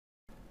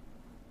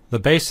The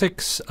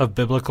Basics of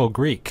Biblical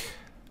Greek,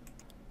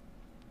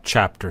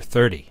 Chapter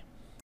 30.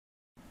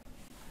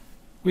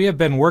 We have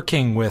been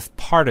working with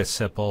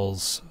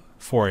participles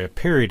for a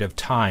period of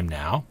time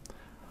now.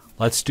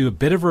 Let's do a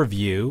bit of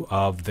review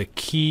of the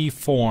key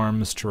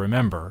forms to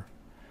remember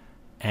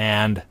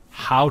and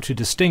how to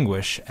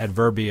distinguish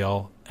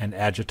adverbial and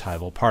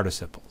adjectival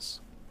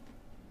participles.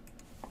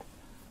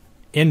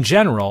 In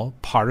general,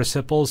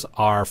 participles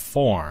are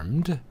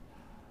formed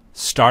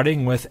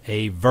starting with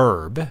a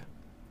verb,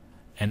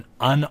 an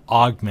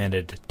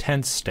unaugmented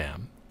tense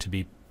stem, to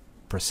be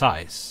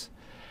precise,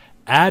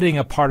 adding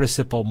a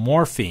participle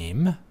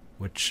morpheme,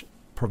 which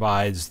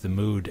provides the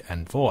mood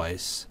and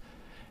voice,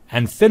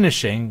 and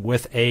finishing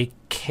with a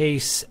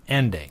case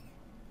ending.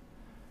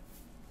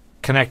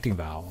 Connecting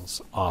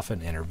vowels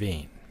often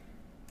intervene.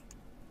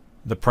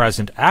 The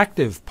present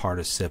active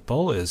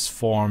participle is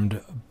formed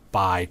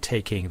by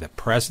taking the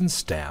present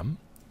stem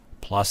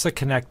plus a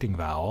connecting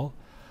vowel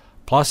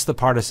plus the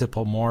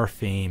participle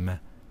morpheme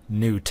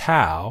nu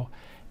tau,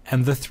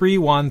 and the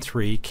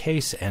 313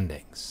 case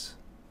endings.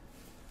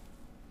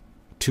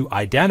 To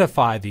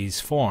identify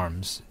these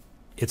forms,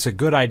 it's a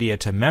good idea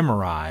to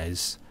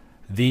memorize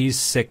these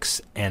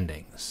 6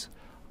 endings.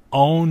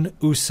 On,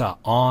 usa,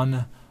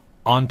 on,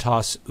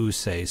 ontos,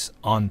 uses,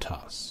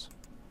 ontos.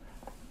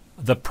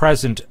 The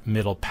present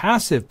middle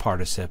passive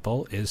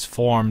participle is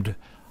formed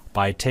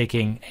by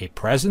taking a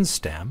present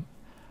stem,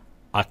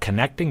 a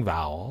connecting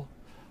vowel,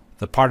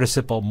 the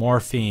participle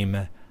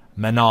morpheme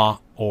mena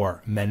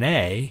or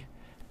mene,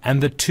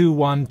 and the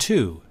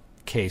 212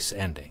 case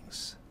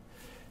endings.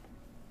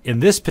 In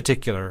this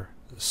particular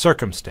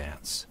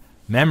circumstance,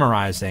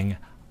 memorizing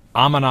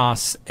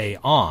amenos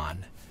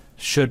aon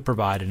should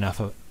provide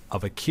enough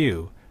of a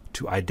cue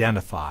to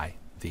identify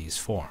these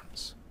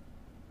forms.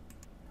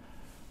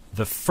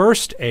 The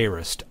first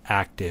aorist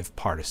active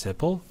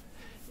participle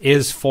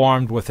is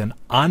formed with an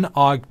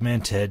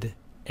unaugmented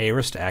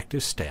aorist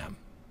active stem,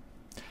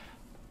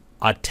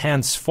 a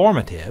tense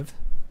formative,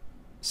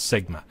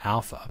 sigma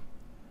alpha,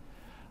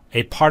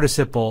 a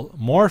participle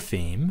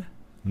morpheme,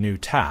 nu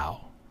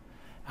tau,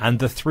 and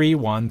the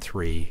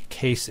 313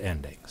 case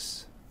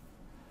endings.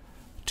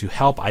 To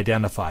help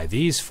identify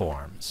these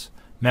forms,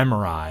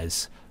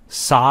 memorize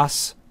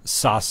sas,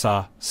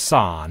 sasa,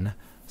 san,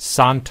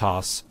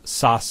 santos,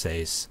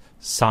 sases,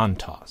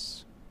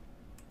 santos.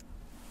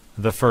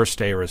 The first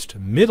aorist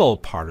middle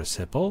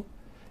participle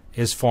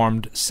is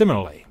formed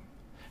similarly,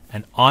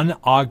 an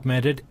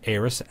unaugmented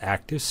aorist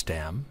active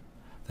stem,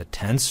 the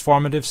tense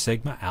formative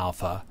sigma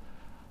alpha,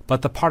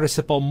 but the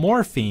participle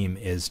morpheme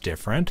is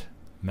different,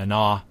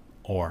 mena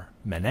or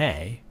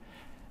mene,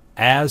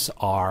 as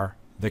are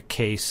the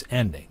case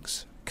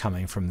endings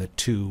coming from the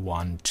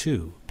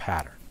 212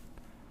 pattern.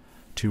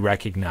 To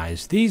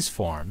recognize these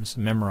forms,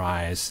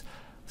 memorize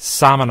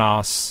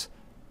samenos,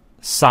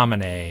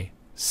 samene,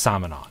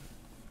 samenon.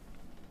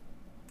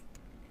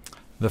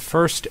 The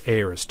first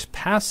aorist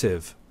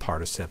passive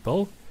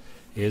participle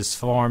is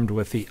formed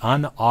with the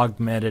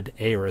unaugmented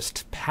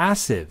aorist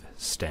passive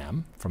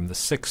stem from the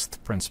 6th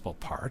principal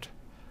part,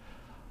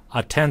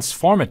 a tense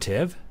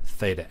formative,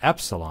 theta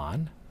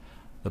epsilon,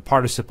 the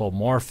participle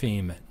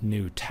morpheme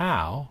nu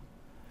tau,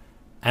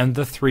 and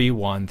the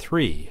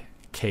 313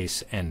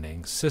 case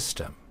ending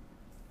system.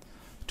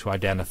 To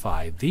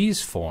identify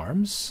these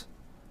forms,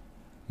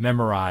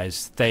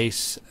 memorize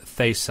thes,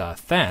 thesa,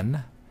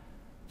 then,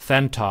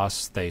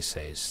 thentos,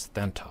 theses,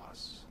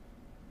 thentos.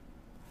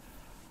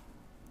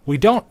 We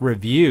don't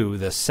review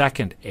the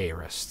second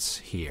aorists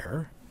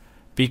here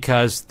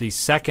because the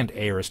second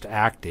aorist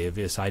active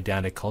is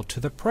identical to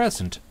the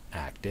present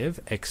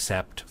active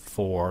except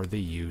for the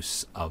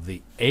use of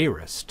the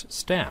aorist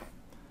stem.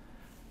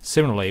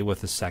 Similarly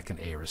with the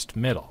second aorist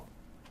middle.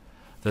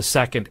 The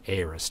second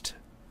aorist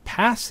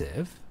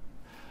passive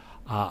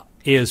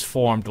is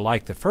formed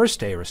like the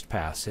first aorist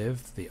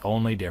passive. The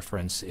only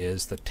difference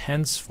is the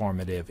tense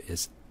formative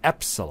is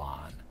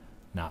epsilon,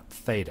 not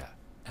theta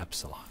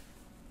epsilon.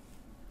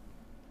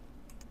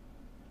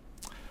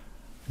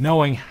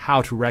 Knowing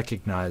how to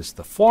recognize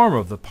the form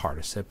of the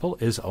participle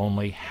is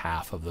only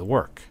half of the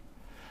work.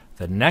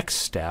 The next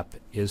step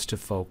is to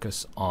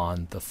focus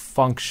on the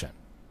function,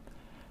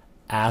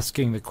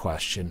 asking the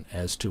question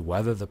as to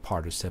whether the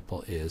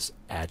participle is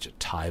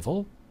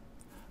adjectival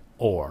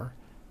or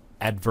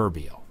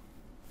adverbial.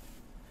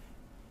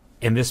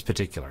 In this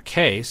particular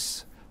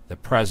case, the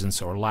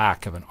presence or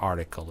lack of an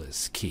article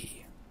is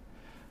key.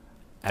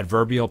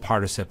 Adverbial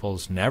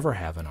participles never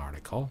have an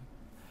article.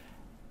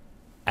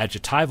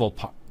 Adjectival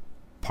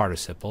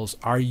participles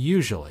are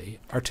usually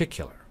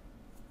articular.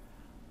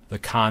 The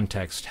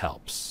context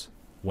helps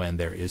when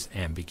there is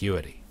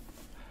ambiguity.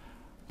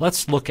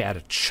 Let's look at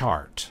a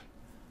chart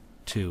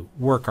to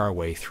work our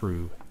way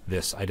through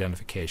this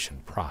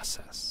identification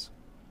process.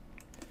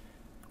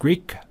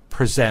 Greek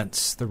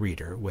presents the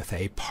reader with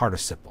a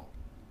participle.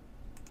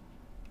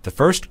 The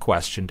first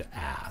question to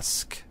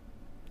ask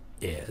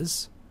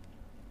is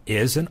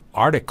an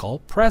article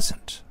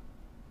present?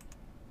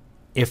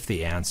 If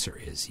the answer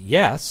is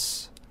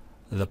yes,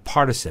 the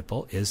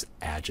participle is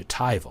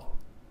adjectival.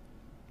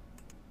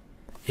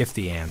 If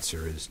the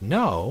answer is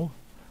no,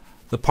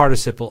 the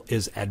participle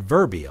is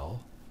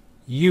adverbial,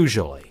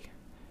 usually,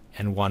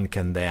 and one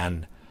can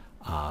then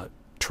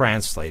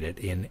translate it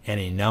in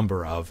any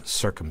number of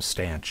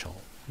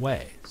circumstantial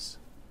ways.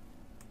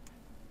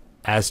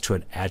 As to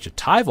an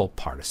adjectival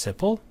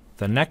participle,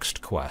 the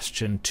next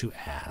question to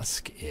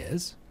ask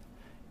is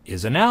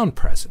a noun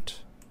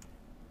present?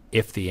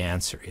 If the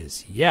answer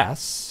is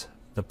yes,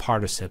 the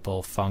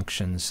participle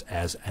functions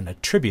as an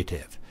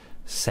attributive,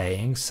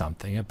 saying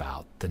something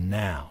about the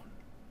noun.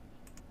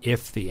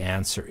 If the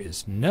answer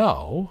is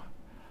no,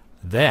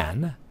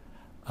 then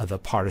the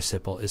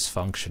participle is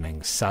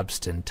functioning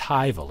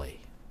substantively.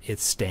 It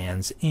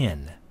stands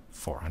in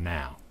for a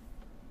noun.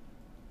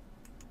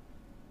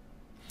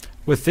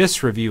 With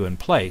this review in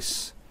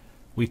place,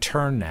 we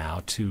turn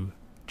now to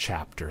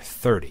Chapter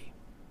 30.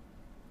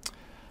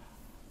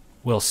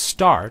 We'll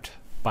start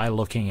by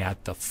looking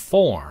at the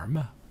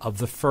form of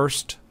the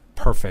first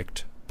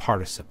perfect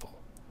participle,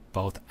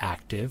 both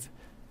active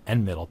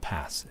and middle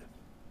passive.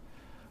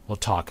 We'll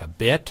talk a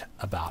bit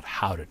about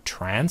how to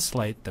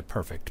translate the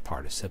perfect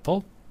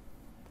participle.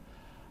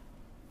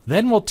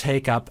 Then we'll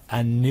take up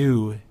a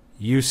new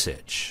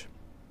usage.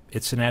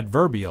 It's an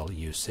adverbial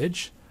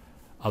usage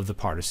of the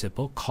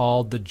participle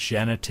called the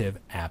genitive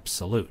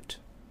absolute.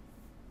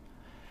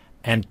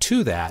 And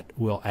to that,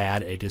 we'll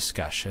add a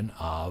discussion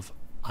of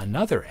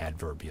another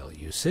adverbial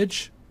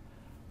usage,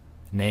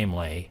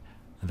 namely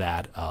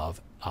that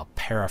of a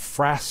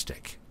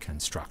periphrastic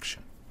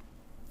construction.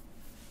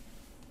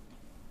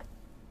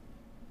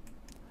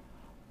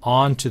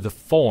 On to the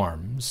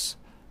forms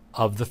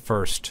of the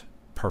first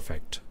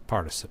perfect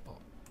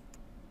participle.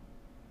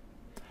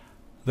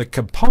 The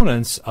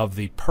components of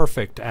the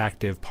perfect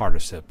active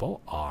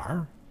participle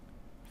are,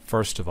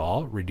 first of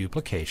all,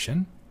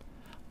 reduplication,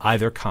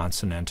 either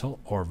consonantal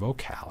or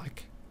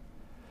vocalic,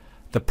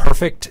 the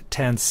perfect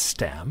tense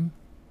stem,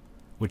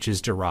 which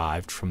is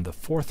derived from the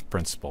fourth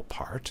principal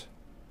part,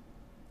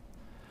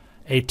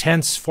 a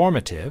tense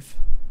formative,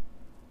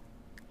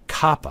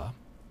 kappa,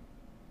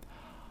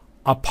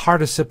 a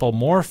participle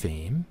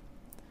morpheme,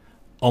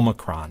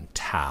 omicron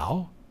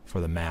tau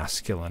for the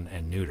masculine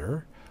and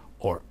neuter,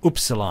 or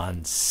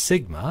upsilon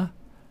sigma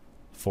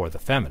for the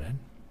feminine,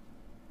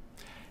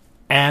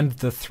 and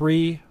the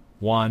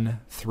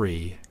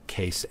 3-1-3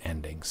 case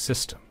ending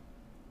system.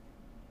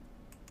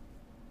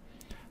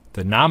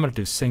 The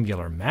nominative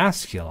singular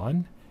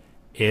masculine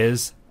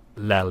is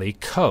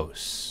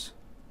lelikos.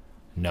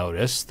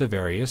 Notice the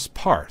various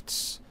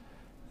parts: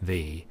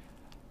 the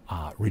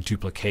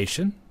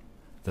reduplication,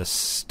 the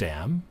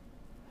stem,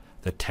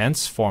 the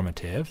tense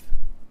formative,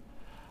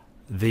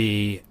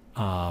 the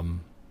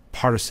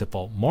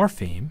participle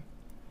morpheme,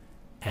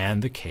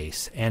 and the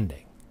case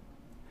ending.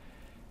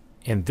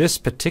 In this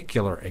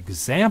particular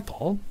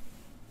example,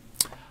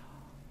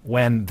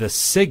 when the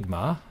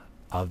sigma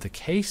of the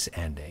case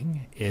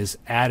ending is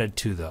added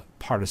to the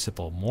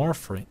participle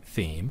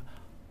morpheme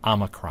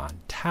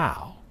omicron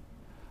tau,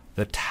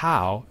 the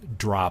tau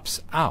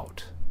drops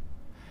out,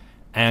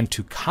 and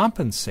to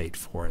compensate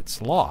for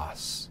its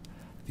loss,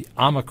 the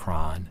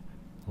omicron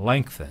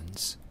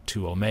lengthens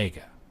to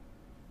omega.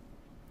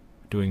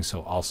 Doing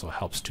so also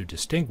helps to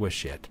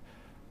distinguish it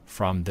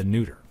from the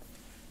neuter.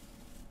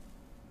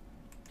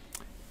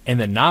 In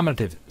the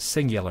nominative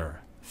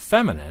singular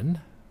feminine,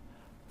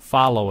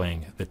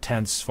 following the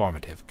tense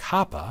formative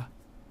kappa,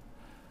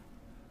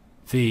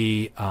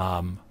 the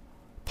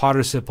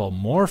participle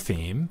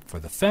morpheme for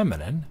the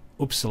feminine,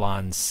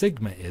 upsilon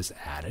sigma, is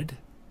added,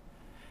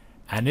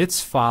 and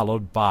it's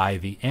followed by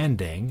the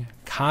ending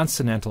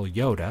consonantal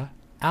iota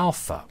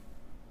alpha.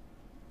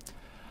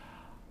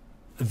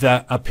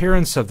 The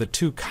appearance of the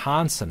two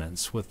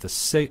consonants with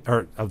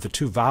the of the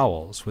two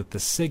vowels with the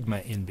sigma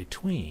in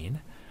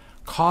between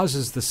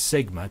causes the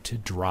sigma to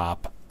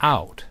drop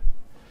out,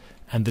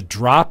 and the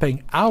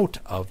dropping out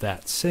of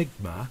that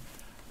sigma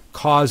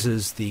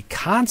causes the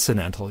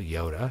consonantal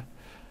iota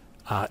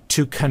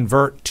to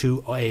convert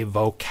to a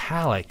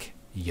vocalic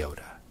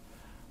iota,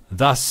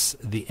 thus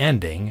the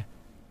ending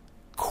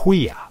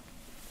quia.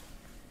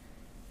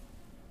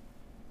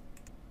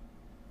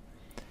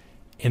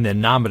 In the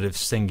nominative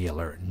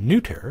singular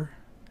neuter,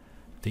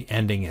 the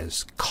ending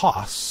is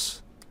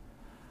cos.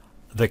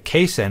 The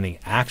case ending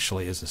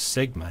actually is a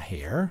sigma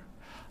here.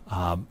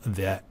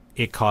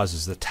 It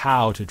causes the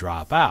tau to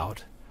drop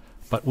out,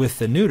 but with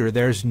the neuter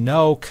there's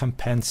no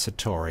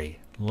compensatory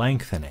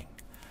lengthening.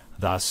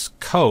 Thus,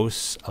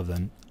 cos of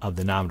the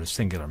nominative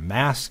singular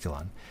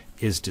masculine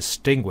is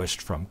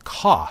distinguished from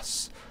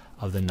cos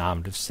of the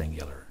nominative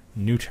singular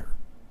neuter.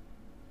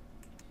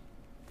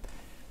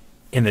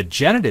 In the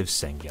genitive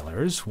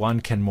singulars,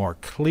 one can more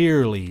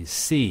clearly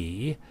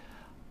see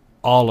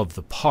all of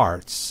the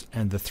parts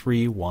and the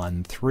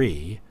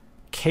 3-1-3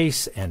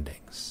 case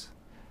endings.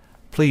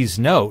 Please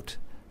note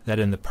that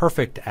in the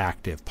perfect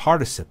active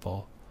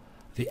participle,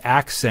 the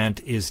accent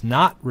is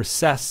not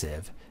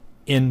recessive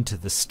into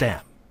the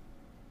stem.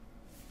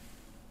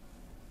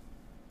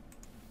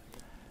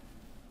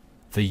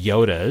 The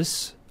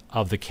iotas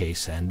of the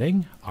case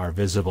ending are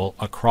visible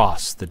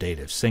across the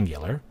dative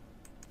singular.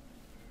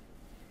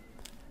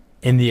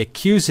 In the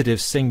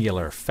accusative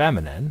singular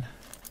feminine,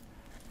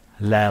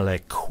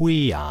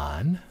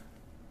 lelequion,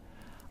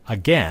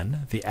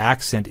 again, the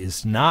accent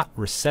is not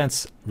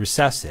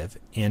recessive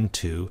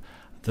into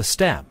the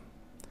stem.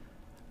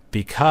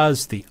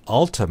 Because the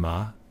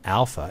ultima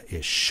alpha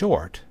is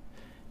short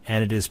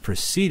and it is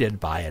preceded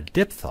by a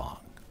diphthong,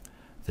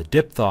 the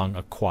diphthong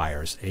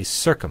acquires a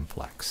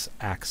circumflex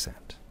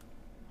accent.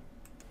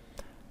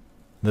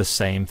 The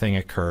same thing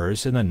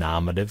occurs in the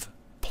nominative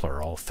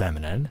plural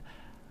feminine,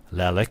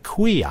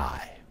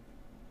 lelequii.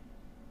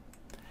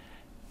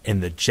 In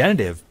the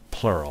genitive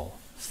plural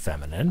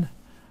feminine,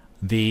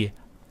 the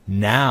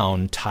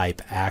noun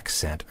type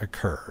accent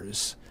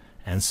occurs,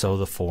 and so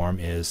the form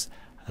is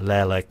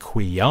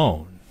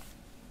lelequion.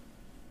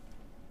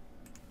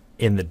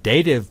 In the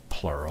dative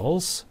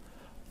plurals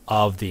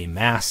of the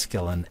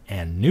masculine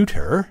and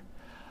neuter,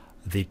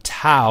 the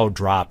tau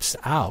drops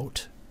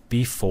out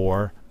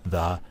before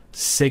the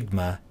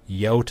sigma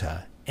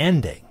iota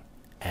ending,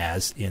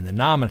 as in the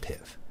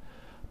nominative.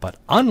 But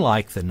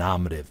unlike the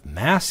nominative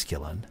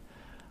masculine,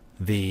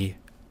 the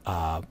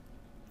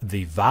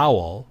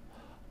vowel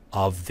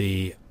of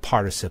the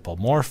participle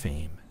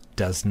morpheme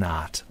does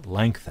not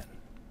lengthen.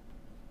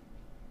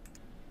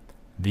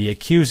 The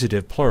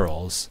accusative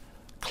plurals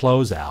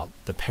close out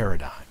the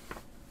paradigm.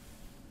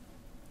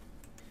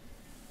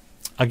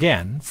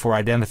 Again, for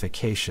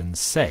identification's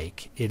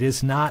sake, it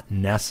is not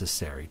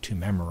necessary to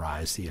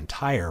memorize the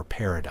entire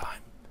paradigm.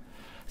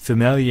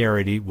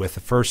 Familiarity with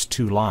the first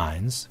two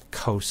lines,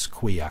 kos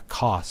quia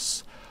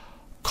kos,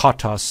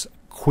 kotos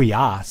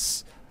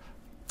quias,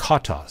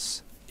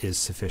 kotos, is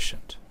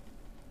sufficient.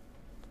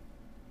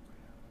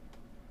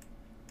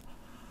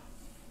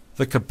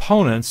 The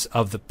components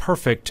of the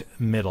perfect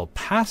middle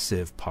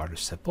passive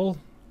participle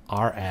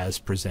are as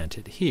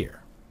presented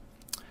here.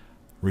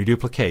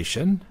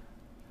 Reduplication,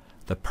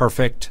 the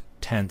perfect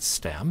tense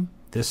stem,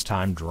 this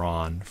time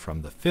drawn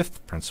from the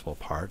fifth principal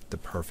part, the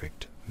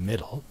perfect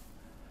middle.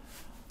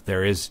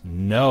 There is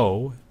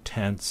no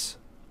tense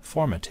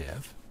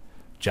formative,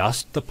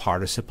 just the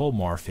participle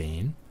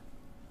morpheme,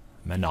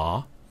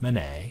 mena,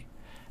 mene,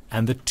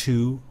 and the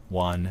 2,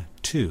 1,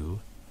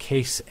 2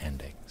 case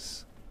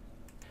endings.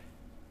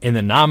 In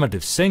the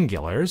nominative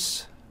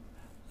singulars,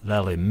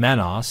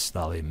 lelimenos,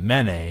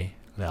 lelimene,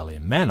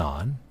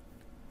 lelimenon,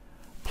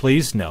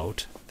 please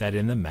note that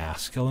in the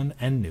masculine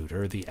and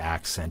neuter the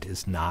accent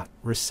is not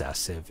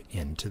recessive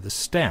into the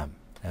stem,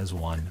 as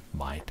one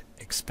might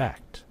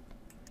expect.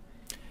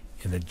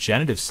 In the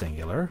genitive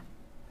singular,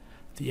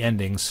 the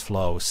endings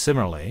flow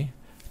similarly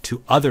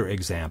to other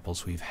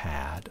examples we've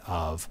had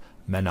of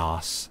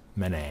menos,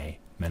 mene,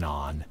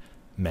 menon,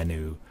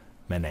 menu,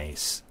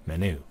 menes,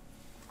 menu.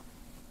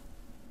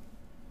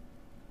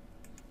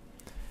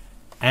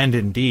 And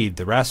indeed,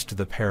 the rest of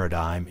the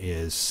paradigm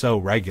is so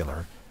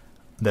regular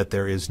that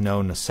there is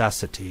no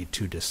necessity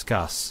to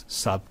discuss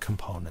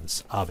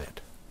subcomponents of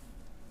it.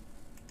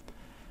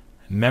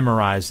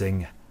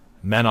 Memorizing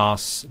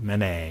menos,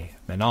 mene,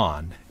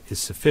 menon is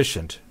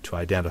sufficient to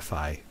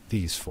identify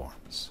these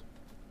forms.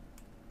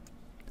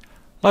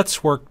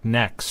 Let's work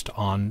next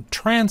on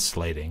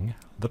translating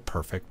the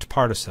perfect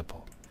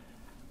participle.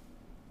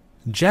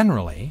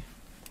 Generally,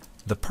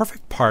 the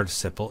perfect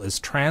participle is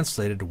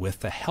translated with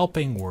the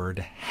helping word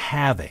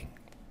having.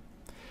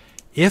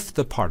 If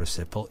the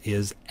participle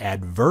is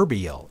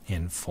adverbial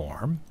in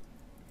form,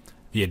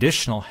 the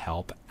additional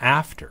help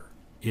after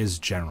is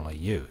generally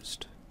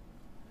used.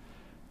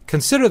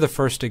 Consider the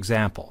first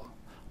example,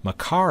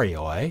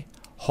 makarioi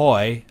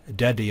hoi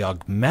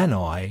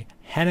dediogmenoi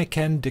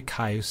heneken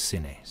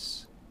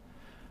dikaiosines.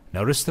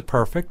 Notice the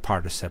perfect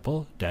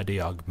participle,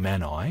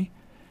 dediogmenoi,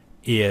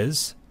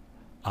 is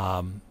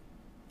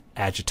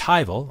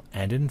adjectival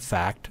and in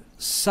fact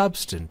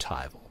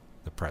substantival,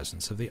 the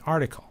presence of the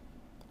article.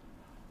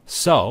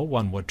 So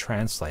one would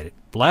translate it,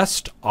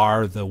 blessed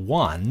are the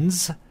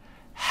ones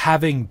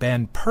having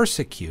been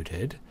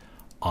persecuted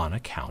on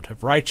account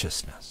of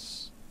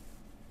righteousness.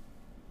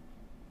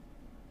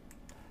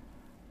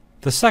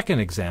 The second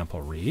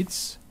example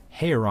reads,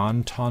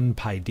 Heiron ton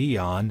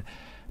paidion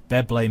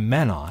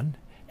beblemenon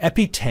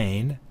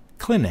epitane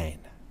klinein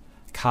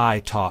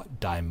kai ta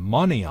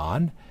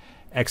daimonion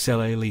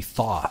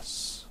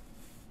exelelithos.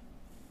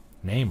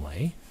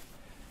 Namely,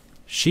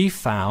 she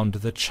found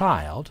the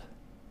child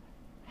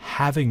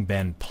having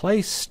been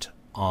placed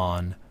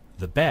on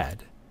the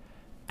bed,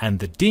 and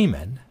the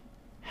demon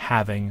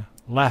having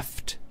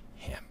left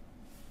him.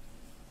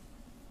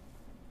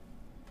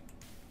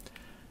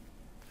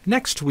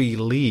 Next we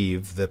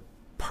leave the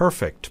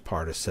perfect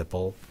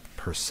participle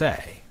per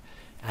se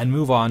and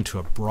move on to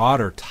a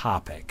broader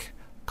topic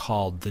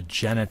called the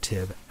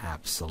genitive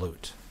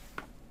absolute.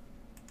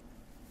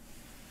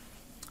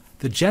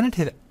 The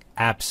genitive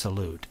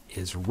absolute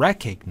is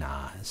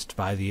recognized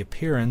by the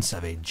appearance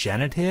of a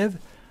genitive,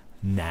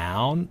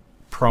 noun,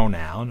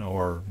 pronoun,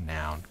 or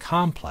noun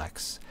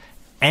complex,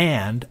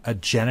 and a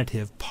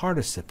genitive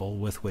participle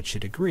with which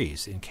it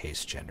agrees in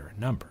case, gender, and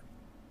number.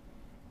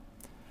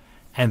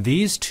 And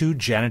these two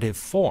genitive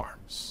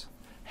forms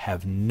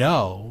have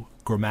no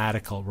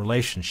grammatical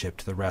relationship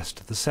to the rest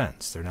of the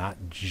sentence. They're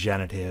not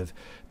genitive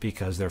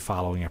because they're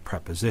following a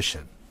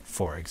preposition,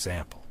 for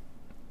example.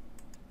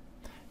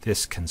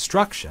 This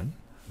construction,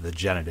 the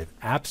genitive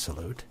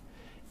absolute,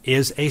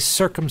 is a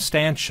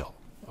circumstantial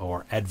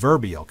or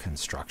adverbial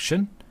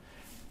construction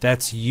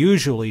that's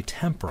usually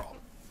temporal.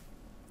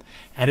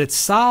 And it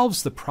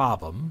solves the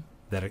problem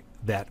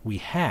that we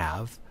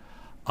have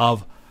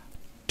of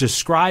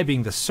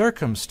describing the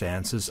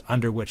circumstances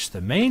under which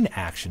the main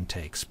action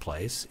takes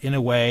place in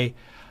a way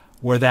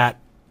where that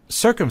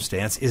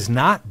circumstance is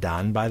not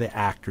done by the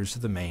actors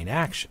of the main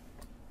action.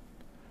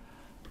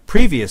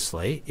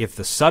 Previously, if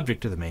the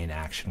subject of the main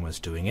action was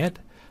doing it,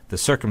 the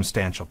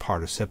circumstantial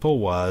participle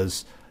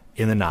was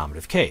in the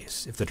nominative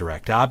case. If the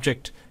direct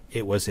object,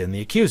 it was in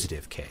the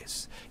accusative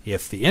case.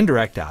 If the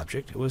indirect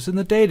object, it was in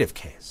the dative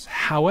case.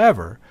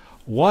 However,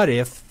 what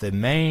if the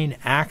main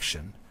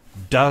action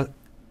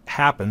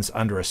happens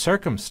under a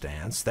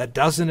circumstance that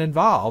doesn't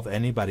involve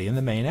anybody in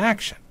the main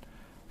action?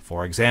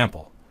 For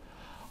example,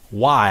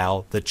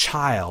 while the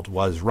child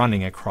was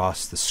running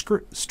across the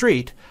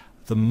street,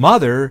 the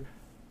mother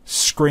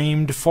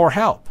screamed for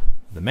help.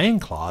 The main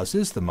clause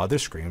is the mother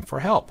screamed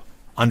for help.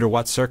 Under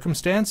what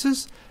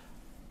circumstances?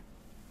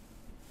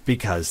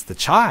 Because the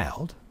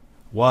child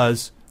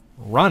was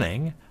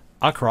running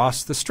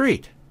across the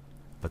street,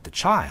 but the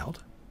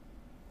child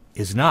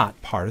is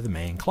not part of the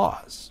main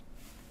clause.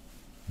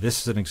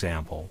 This is an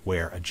example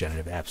where a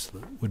genitive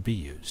absolute would be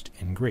used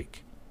in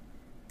Greek.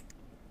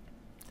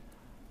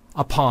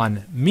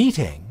 Upon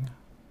meeting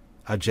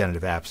a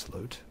genitive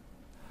absolute,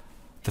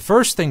 the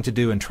first thing to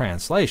do in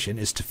translation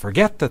is to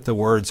forget that the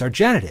words are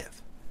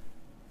genitive.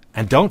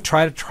 And don't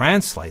try to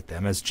translate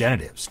them as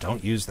genitives.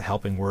 Don't use the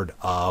helping word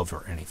of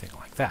or anything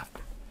like that.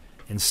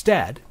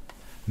 Instead,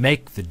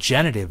 make the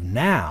genitive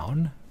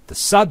noun the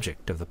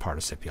subject of the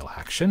participial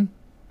action.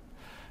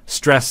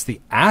 Stress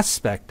the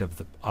aspect of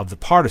the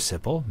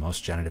participle.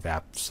 Most genitive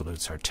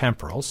absolutes are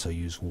temporal, so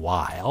use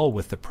while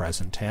with the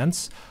present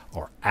tense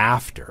or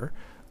after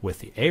with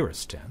the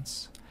aorist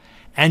tense.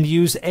 And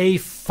use a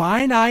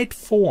finite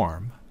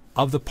form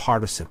of the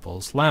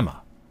participle's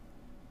lemma.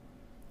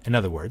 In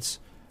other words,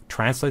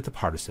 translate the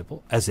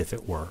participle as if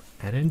it were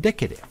an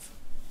indicative.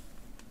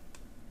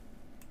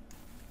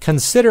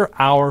 Consider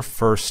our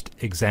first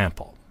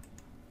example.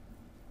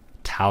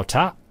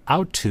 Tauta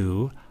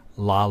autou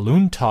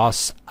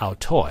laluntos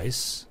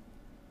autois,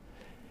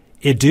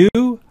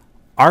 idou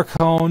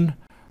archon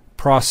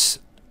pros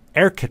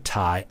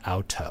erketai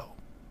auto.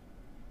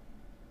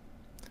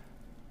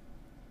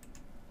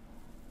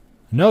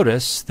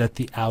 Notice that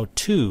the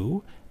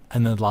autou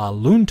and the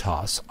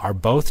laluntos are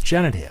both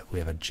genitive. We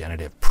have a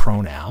genitive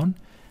pronoun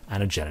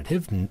and a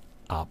genitive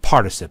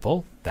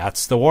participle.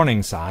 That's the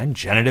warning sign,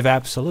 genitive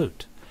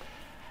absolute.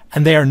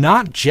 And they are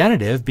not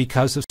genitive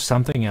because of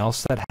something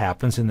else that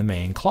happens in the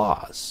main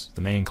clause.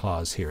 The main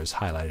clause here is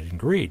highlighted in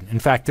green. In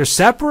fact, they're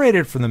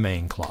separated from the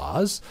main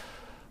clause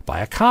by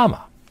a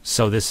comma.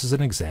 So this is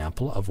an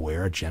example of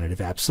where a genitive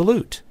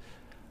absolute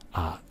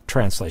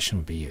translation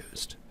would be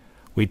used.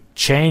 We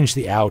change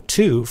the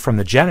autou from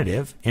the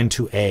genitive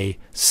into a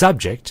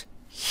subject,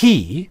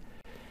 he,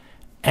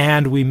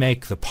 and we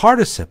make the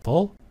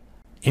participle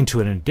into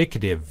an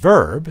indicative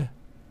verb,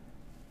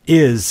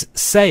 is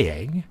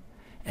saying,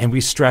 and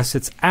we stress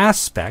its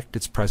aspect,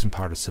 its present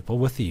participle,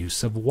 with the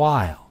use of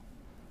while.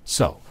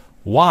 So,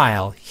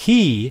 while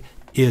he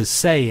is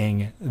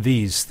saying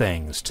these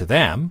things to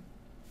them,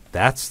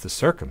 that's the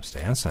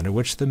circumstance under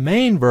which the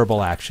main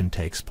verbal action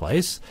takes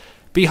place.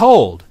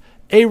 Behold,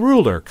 a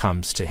ruler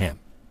comes to him.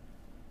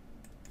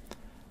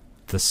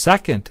 The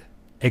second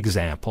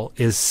example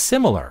is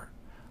similar,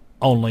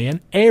 only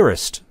an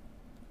aorist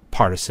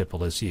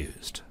participle is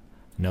used.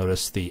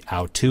 Notice the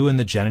autou in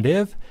the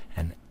genitive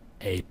and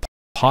a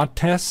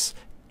pontes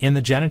in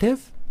the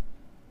genitive.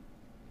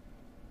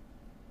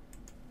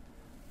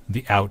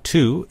 The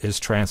autou is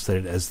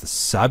translated as the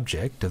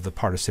subject of the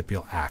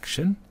participial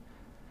action,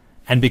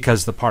 and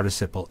because the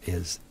participle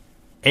is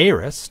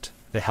aorist,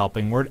 the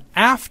helping word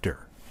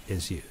after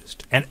is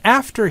used. And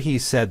after he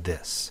said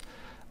this,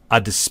 a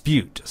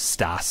dispute,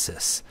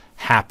 stasis,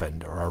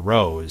 happened or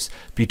arose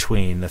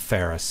between the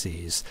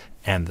Pharisees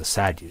and the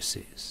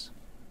Sadducees.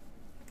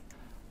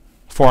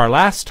 For our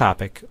last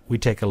topic, we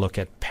take a look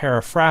at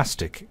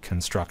periphrastic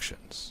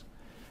constructions.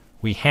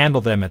 We handle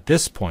them at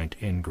this point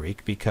in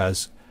Greek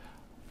because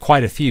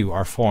quite a few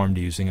are formed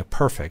using a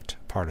perfect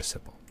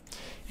participle.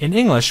 In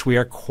English, we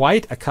are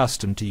quite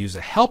accustomed to use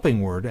a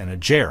helping word and a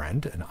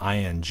gerund, an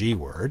ing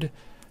word,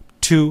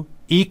 to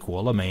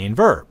equal a main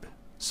verb.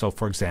 So,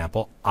 for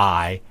example,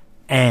 I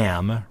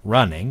am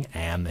running,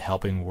 and the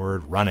helping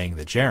word running,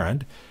 the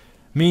gerund,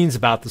 means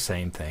about the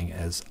same thing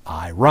as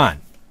I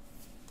run.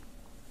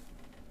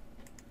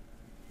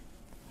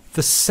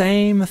 The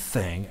same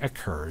thing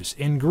occurs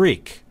in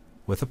Greek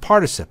with a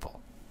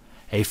participle.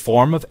 A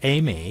form of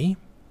eimi,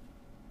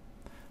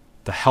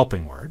 the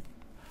helping word,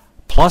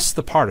 plus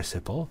the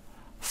participle,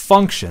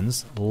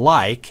 functions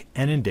like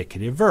an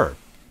indicative verb.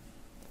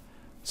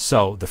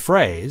 So the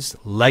phrase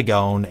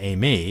legon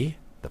eimi,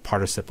 the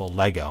participle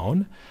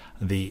legon,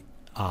 the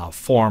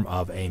form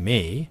of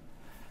eimi,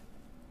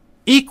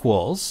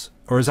 equals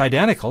or is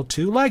identical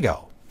to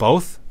lego.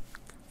 Both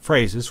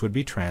phrases would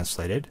be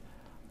translated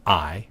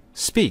I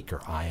speak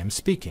or I am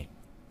speaking.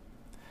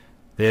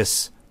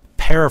 This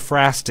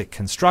periphrastic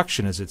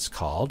construction, as it's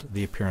called,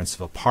 the appearance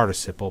of a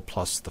participle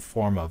plus the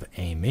form of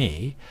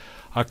eimi,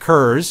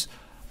 occurs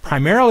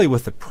primarily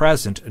with the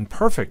present and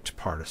perfect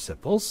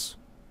participles,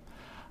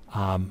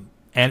 and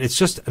it's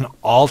just an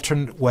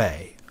alternate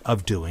way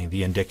of doing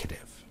the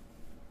indicative.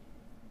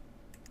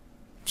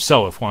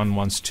 So if one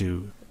wants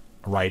to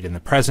write in the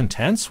present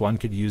tense, one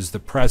could use the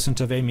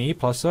present of eimi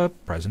plus a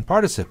present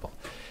participle.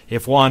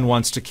 If one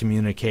wants to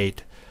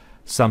communicate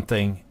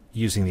something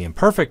using the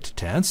imperfect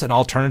tense, an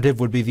alternative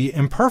would be the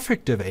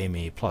imperfect of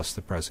eimi plus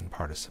the present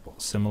participle.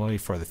 Similarly,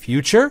 for the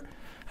future,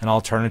 an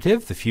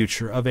alternative, the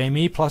future of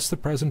eimi plus the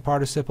present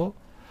participle.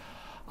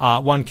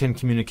 One can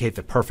communicate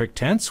the perfect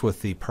tense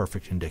with the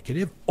perfect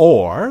indicative,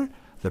 or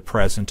the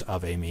present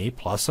of eimi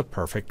plus a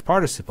perfect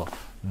participle.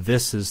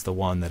 This is the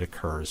one that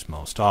occurs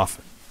most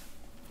often.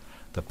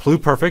 The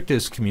pluperfect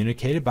is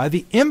communicated by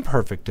the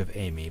imperfect of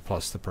eimi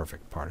plus the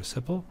perfect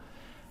participle,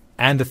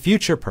 and the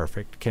future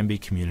perfect can be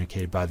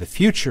communicated by the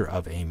future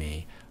of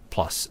eimi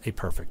plus a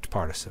perfect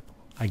participle.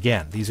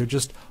 Again, these are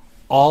just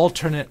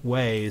alternate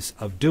ways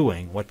of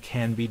doing what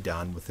can be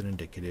done with an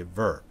indicative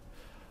verb.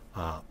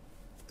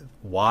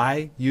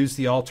 Why use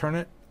the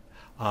alternate?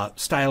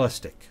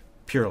 Stylistic,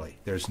 purely.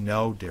 There's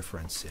no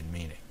difference in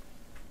meaning.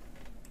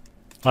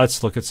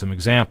 Let's look at some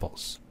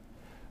examples.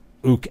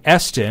 Uk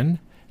estin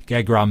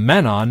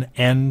gegramenon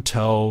en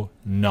to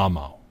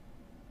nomo.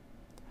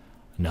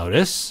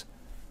 Notice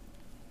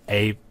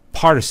a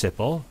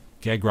participle,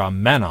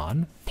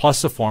 gegramenon,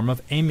 plus a form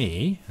of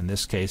eimi, in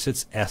this case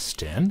it's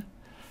estin,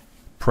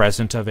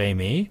 present of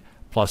eimi,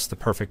 plus the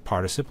perfect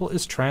participle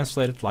is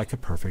translated like a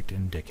perfect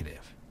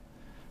indicative.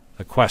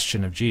 The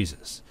question of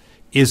Jesus,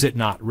 is it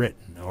not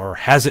written, or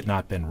has it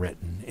not been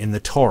written in the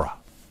Torah?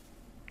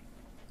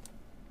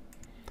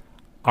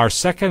 Our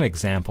second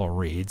example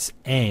reads,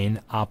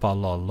 ein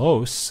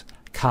apololos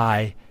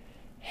kai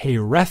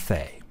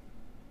herethe.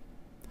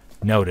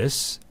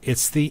 Notice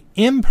it's the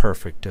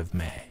imperfect of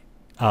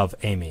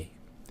eimi.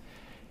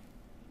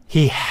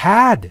 He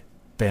had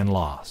been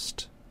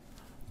lost,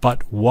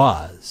 but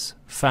was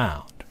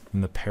found,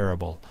 from the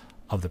parable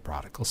of the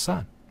prodigal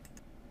son.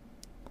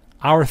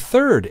 Our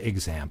third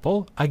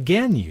example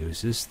again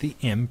uses the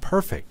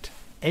imperfect,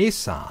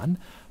 esan,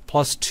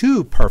 plus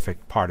two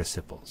perfect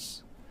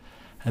participles.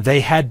 They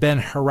had been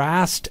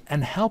harassed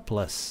and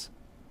helpless,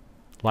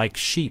 like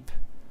sheep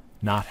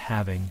not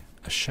having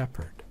a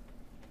shepherd.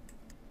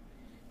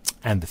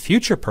 And the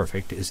future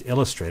perfect is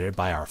illustrated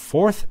by our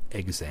fourth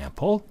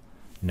example.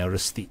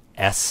 Notice the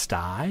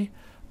estai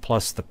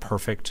plus the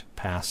perfect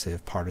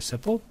passive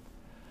participle.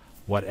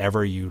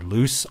 Whatever you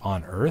loose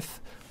on earth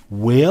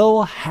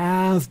will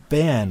have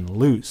been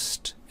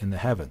loosed in the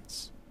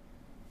heavens.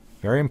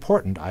 Very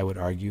important, I would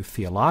argue,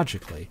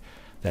 theologically,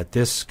 that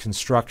this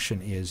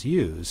construction is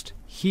used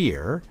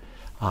here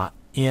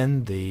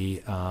in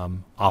the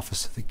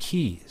office of the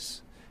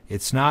keys.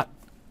 It's not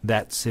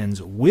that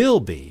sins will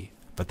be,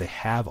 but they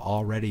have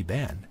already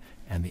been,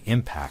 and the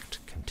impact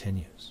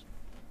continues.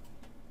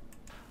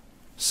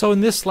 So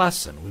in this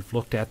lesson, we've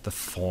looked at the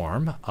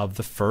form of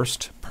the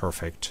first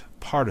perfect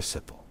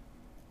participle.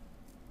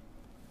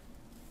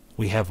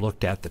 We have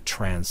looked at the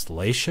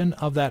translation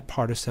of that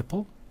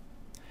participle,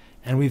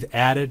 and we've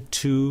added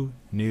two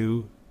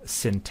new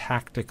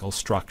syntactical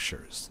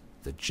structures: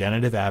 the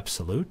genitive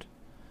absolute,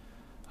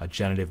 a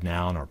genitive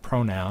noun or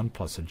pronoun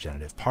plus a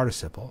genitive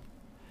participle,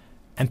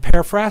 and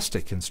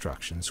periphrastic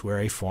constructions where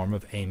a form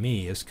of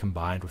eimi is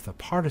combined with a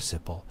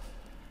participle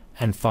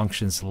and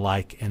functions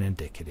like an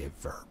indicative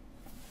verb.